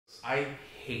I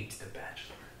hate The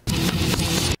Bachelor.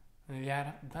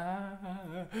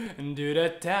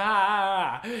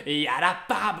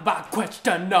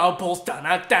 Questionables,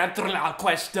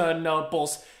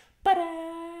 questionables.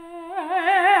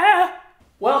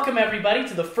 Welcome everybody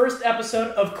to the first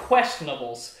episode of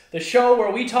Questionables, the show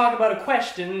where we talk about a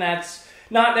question that's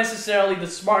not necessarily the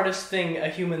smartest thing a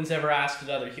human's ever asked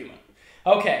another human.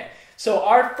 Okay, so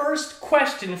our first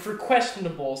question for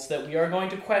Questionables that we are going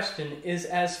to question is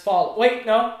as follows. Wait,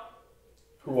 no.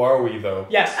 Who are we, though?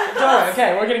 Yes. Alright,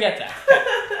 okay, we're gonna get that.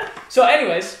 Okay. So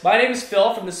anyways, my name is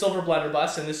Phil from the Silver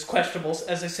Blunderbuss, and this is Questionables,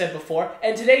 as I said before.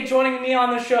 And today, joining me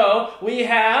on the show, we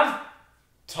have...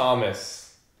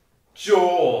 Thomas.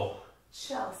 Joel.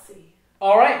 Chelsea.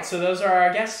 Alright, so those are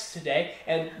our guests today,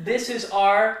 and this is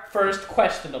our first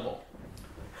questionable.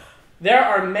 There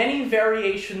are many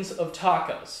variations of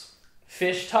tacos.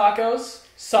 Fish tacos,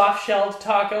 soft-shelled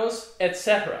tacos,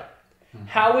 etc.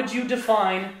 How would you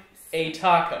define a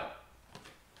taco?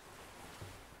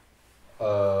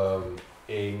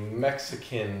 A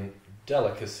Mexican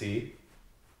delicacy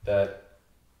that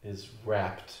is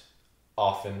wrapped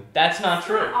often. That's not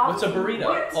true. What's a burrito?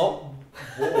 What? Oh,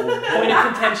 Whoa. point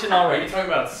of contention Are you already. talking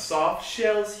about soft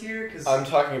shells here? I'm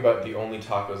talking about the only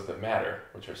tacos that matter,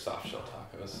 which are soft shell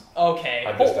tacos. Okay.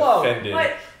 I'm just Whoa. offended.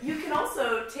 But you can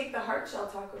also take the hard shell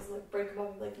tacos and like break them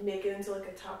up and like make it into like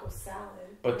a taco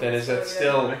salad. But then is that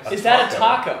still Is that a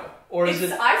taco? Or is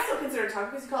it... I still consider it taco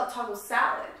because you call it taco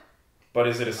salad. But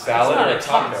is it a salad not or a a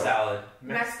taco? salad.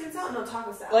 Mexican salad? No,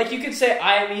 taco salad. Like, you could say,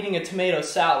 I am eating a tomato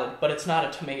salad, but it's not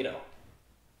a tomato.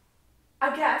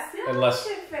 I guess, yeah. Unless-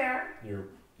 okay, fair.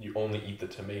 You only eat the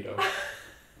tomato.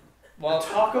 Well, a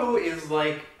taco is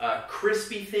like a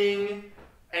crispy thing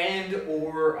and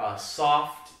or a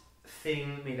soft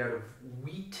thing made out of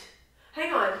wheat.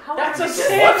 Hang on. How That's a are we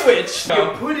sandwich!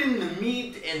 You put in the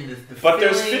meat and the But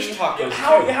there's filling. fish tacos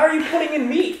How too. are you putting in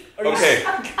meat? Are you Okay.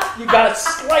 You gotta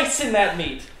slice in that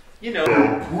meat. You know,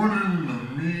 put in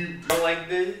the meat. Like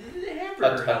the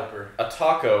hamburger helper. A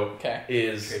taco Okay.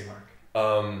 is Trademark.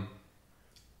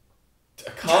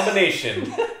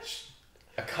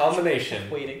 a combination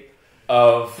Waiting.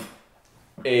 of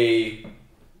a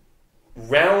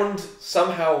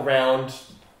somehow round,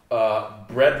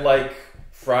 bread-like,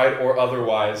 fried or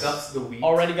otherwise. That's the wheat.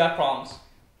 Already got problems.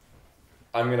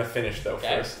 I'm gonna finish though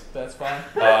Okay. first. That's fine.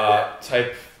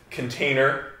 Type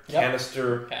container, Yep.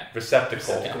 canister, Okay.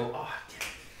 receptacle Oh,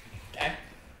 Okay.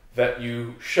 that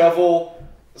you shovel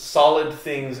solid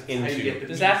things How you into. get the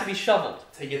Does meat. it have to be shoveled?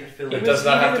 To get the filling. It does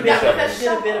not have to be Yeah, shoveled. because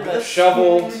Did a bit of a...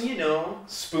 Shoveled, You know.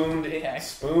 spooned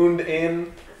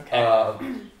in, Okay. Okay.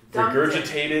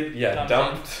 regurgitated,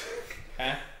 dumped.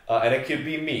 Okay. And it could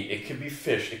be meat, it could be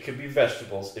fish, it could be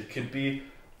vegetables, it could be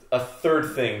a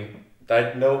third thing,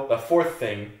 a fourth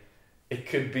thing, it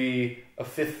could be a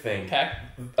fifth thing, Okay.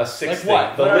 a sixth Like what?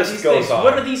 thing. The What are list these goes things? on.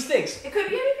 What are these things? It could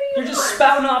be anything You're you just want.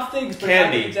 spouting off things. But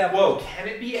Candy. not an example. Whoa, can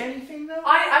it be anything though?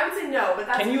 I would say no, but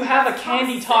that's... Can you have a that's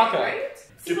candy Tom's taco? thing, right?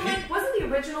 See, Do but like, wasn't the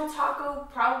original taco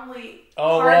probably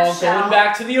Oh, hard well, shell? going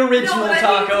back to the original No, but I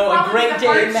think taco, a probably great the day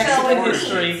hard in shell Mexican or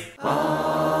history.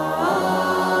 meat.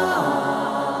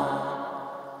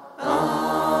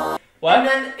 What? And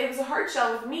then it was a hard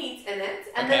shell with meat in it,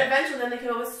 and Okay. then eventually they came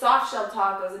up with soft shell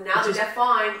tacos, and now Which they is-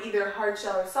 define either hard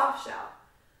shell or soft shell.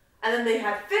 And then they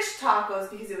had fish tacos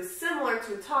because it was similar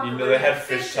to a taco. You know where they you had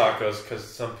fish in it. tacos because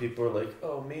some people are like,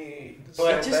 oh me,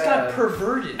 But It just got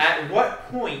perverted. At what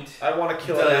point I want to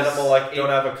kill an does animal I it don't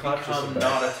have a conscience become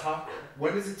about. not a taco?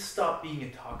 When does it stop being a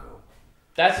taco?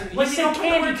 That's When he you said don't put the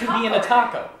candy word could be in a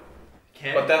taco taco.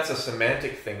 Can But that's a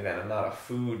semantic thing then, and not a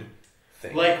food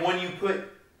thing. like when you put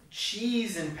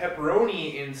cheese and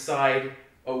pepperoni inside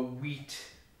a wheat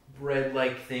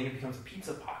bread-like thing, it becomes a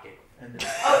pizza pocket. And then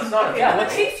Oh, it's not okay, a yeah, but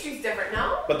taco. the pastry's different,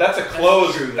 no? But that's a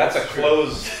closed. true, That's that's a true.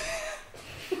 closed.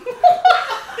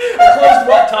 Closed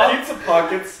what, Tom? Pizza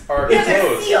pockets are Yeah, they're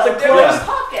closed. sealed. It's a They're in closed- a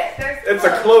pocket. They're It's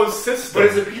a closed system.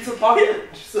 But is a pizza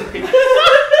pocket just like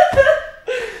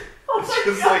Oh It's my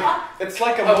just god. It's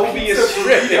like a A Mobius pizza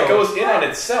strip. burrito. It goes in on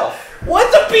itself.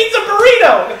 What's a pizza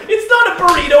burrito? It's not a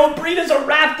burrito. A burrito's a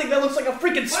wrap thing that looks like a freaking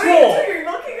What are you scroll. doing? You're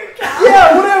milking a cow?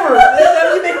 Yeah, whatever. That's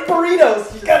how you make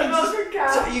burritos. You gotta Milk just, a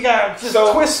cow. so you gotta just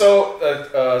So,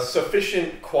 twist.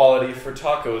 sufficient quality for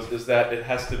tacos is that it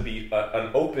has to be an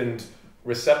opened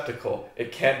receptacle.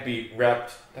 It can't be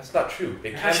wrapped. That's not true.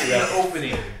 It can be wrapped.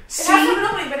 opening. It has an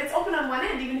opening, but it's open on one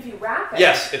end, even if you wrap it.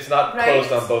 Yes, it's not Right?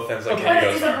 closed on both ends like Okay. But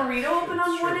is burritos a are. burrito open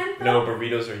on one end? though? No,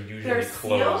 burritos are usually They're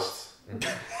closed.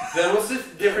 Then what's the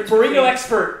difference Burrito between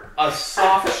expert. a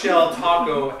soft shell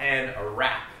taco and a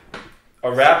wrap?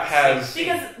 A wrap has.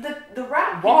 Because the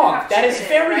wrap. Wrong. Have That is chicken,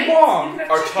 very right? wrong. You can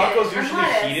have Are chicken tacos and usually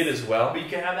lettuce. heated as well? But you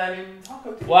can have that in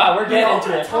taco too. Wow, we're getting No,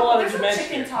 into a taco- whole other there's no dimension.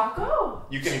 chicken taco.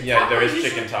 You can. Chicken Yeah, there taco is usually-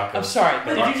 chicken tacos. I'm sorry,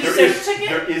 But did you just there say is chicken?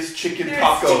 There is chicken There's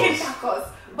tacos. chicken tacos,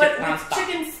 but Chicken with pasta.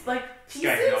 chicken like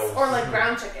Guy pieces knows. or like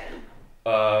ground chicken.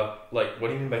 Like what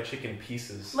do you mean by chicken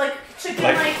pieces? Like chicken,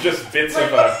 Like just bits like,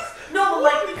 of a. no,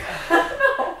 like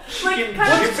no, Chicken like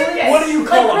kind of giblets? chicken. What do you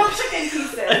call like them? grilled chicken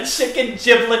A pieces. chicken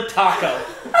giblet taco.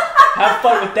 Have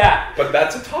fun with that. But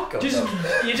that's a taco. Just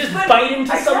though. you just But bite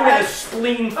into I something and a guess-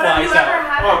 spleen But have flies you ever out.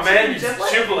 had Oh a man, chicken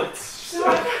you giblet? giblets.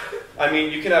 I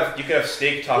mean, you can have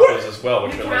steak tacos as well,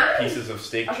 which You are like can? pieces of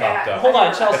steak Okay, chopped up. Hold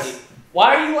on, That's- Chelsea.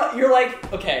 Why are you? You're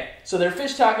like, okay, so they're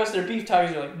fish tacos, they're beef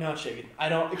tacos. You're like, no chicken. I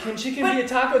don't. Can chicken be a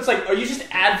taco? It's like, are you just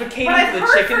advocating But I've for the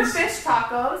heard chickens? for fish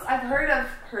tacos. I've heard of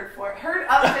fish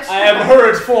tacos. I have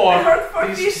heard for. I've heard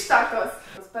for fish tacos,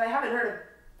 but I haven't heard of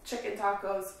chicken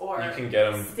tacos or. You can get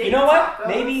them. steak You know what? tacos.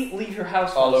 Maybe leave your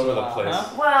house All once in over a the while, place.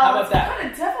 Huh? Well, How about it's that? kind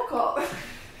of difficult.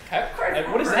 Okay.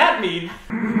 What does that mean?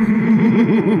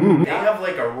 They have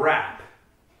like a wrap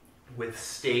with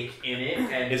steak in it,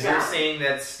 and Is you're it- saying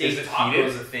that steak is it taco heated?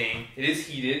 is a thing. It is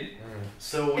heated.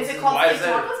 So Is it called why steak is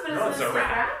that? tacos? But No, it's it's a a steak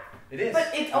wrap. wrap. It is. But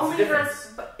it What's only the difference?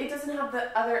 has. But it doesn't have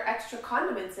the other extra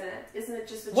condiments in it. Isn't it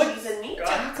just the What? cheese and meat?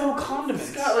 Taco condiments.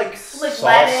 It's got like Like Salsa.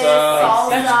 lettuce, salsa,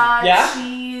 That's- yeah?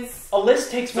 cheese. A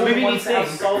list takes so more maybe than it one needs to have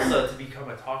thing. salsa to become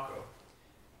a taco.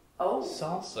 Oh.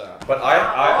 Salsa. But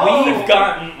I Oh. We've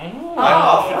gotten I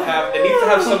often have. It needs to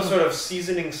have some sort of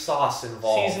seasoning sauce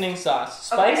involved. seasoning sauce,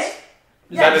 spice. Okay.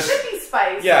 Is Yeah, That it is- should be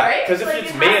spice, yeah, right? 'cause if Like, it's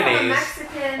it has to have a mayonnaise-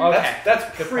 Mexican. Okay.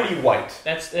 That's pretty white.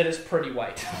 That is pretty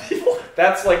white.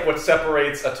 That's like what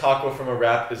separates a taco from a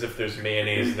wrap. Is if there's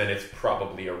mayonnaise, then it's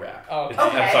probably a wrap. Okay. It's,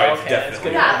 I'm sorry, it's Okay, that's definitely good.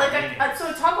 a Yeah, wrap. like so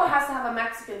a taco has to have a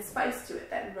Mexican spice to it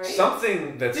then, right?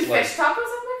 Something that's Do like fish tacos have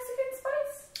Mexican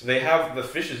spice? they have the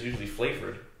fish is usually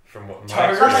flavored from what my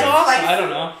Tartar Like experience. sauce? spicy? I don't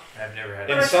know. I've never had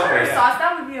In But it. a some tartar way, yeah. sauce,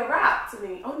 that would be a wrap to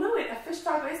me. Oh no, wait, a fish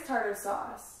taco is tartar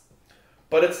sauce.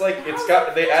 But it's like it's How's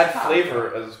got a they fish add taco?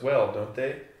 flavor as well, don't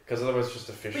they? Because otherwise, it's just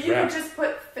a fish But you wrap. can just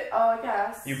put, I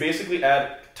guess. You basically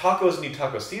add tacos need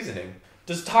taco seasoning.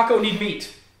 Does taco need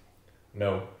meat?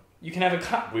 No, You can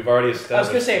have we've already I was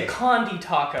established. gonna say a that. candy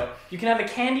taco. You can have a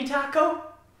candy taco.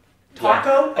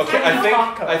 Taco. A Okay, candy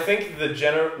taco. I think the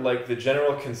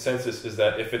general consensus is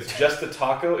that if it's just a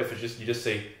taco, if it's just you just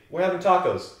say we're having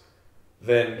tacos,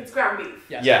 then It's ground beef.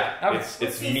 Yes. yeah, Okay. it's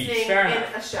With meat. seasoning Fair in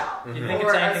enough. a shell. Mhm. You think Or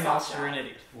it's a anything sauce else, shell. you're an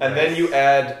idiot. And then you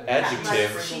add Yeah,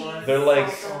 adjectives, cheese, They're like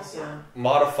salsa.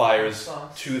 modifiers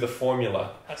to the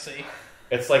formula. I see.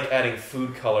 It's like adding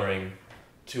food coloring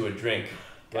to a drink.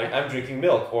 Like I'm drinking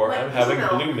milk, or Like I'm blue having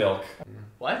milk. blue milk.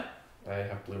 What? I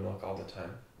have blue milk all the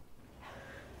time.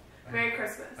 Merry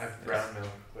Christmas. I have brown milk,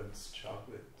 but it's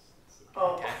chocolate.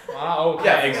 Oh. Wow. Okay.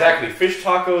 Yeah, exactly. Fish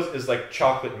tacos is like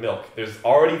chocolate milk. There's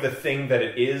already the thing that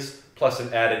it is, plus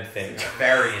an added thing. It's a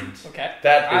variant. Okay.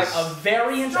 That is A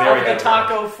variant Very of the good.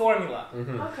 taco formula.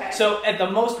 Mhm. Okay. So, at the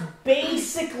most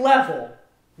basic level,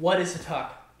 what is a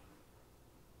taco?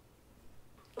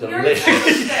 We already delicious.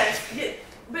 established this.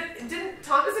 But didn't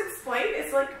Thomas explain?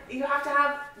 It's like you have to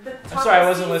have the taco I'm sorry, I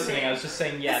wasn't seasoning. listening. I was just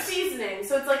saying yes. The seasoning.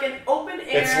 So it's like an open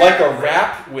air. It's like a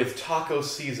wrap with taco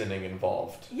seasoning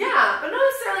involved. Yeah, but not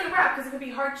necessarily a wrap because it could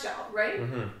be hard shell, right?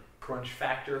 Mm-hmm. Crunch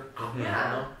factor.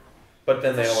 Yeah. But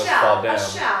then they a always shell, fall down.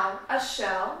 a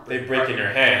shell. They break in your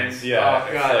hands. Yeah,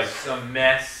 Oh god, it's it's a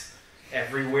mess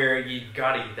everywhere. You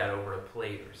gotta eat that over a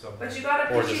plate or something. But you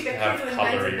gotta Or appreciate just the have kid who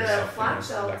cutlery invented or the something. flat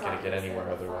shell. You're not gonna get tacos anywhere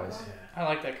instead of otherwise. flat. I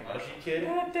like that commercial. Kid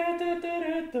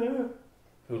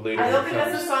who later I don't think that's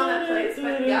becomes the song that plays,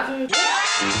 but yeah.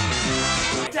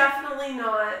 Definitely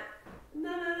not.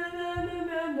 No.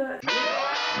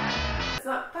 It's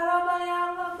not.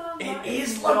 It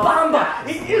is Not La Bamba. that.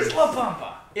 It is La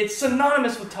Bamba. It's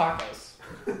synonymous with tacos.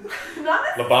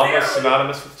 Not La Bamba is necessarily.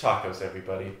 synonymous with tacos,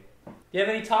 everybody. Do you have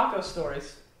any taco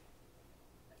stories?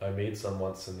 I made some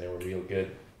once and they were real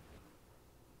good.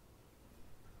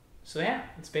 So yeah,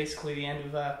 it's basically the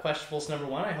end of Questionables number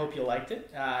 1. I hope you liked it.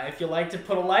 If you liked it,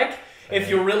 put a like. If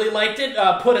you really liked it,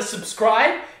 put a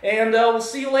subscribe. And we'll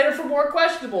see you later for more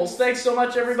Questionables. Thanks so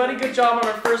much, everybody. Good job on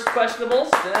our first Questionables.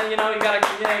 You gotta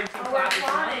you can Oh, we're clap if you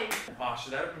want. plotting. Oh,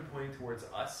 should that have been pointing towards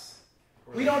us?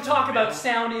 Or We like don't talk the about middle?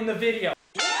 sound in the video.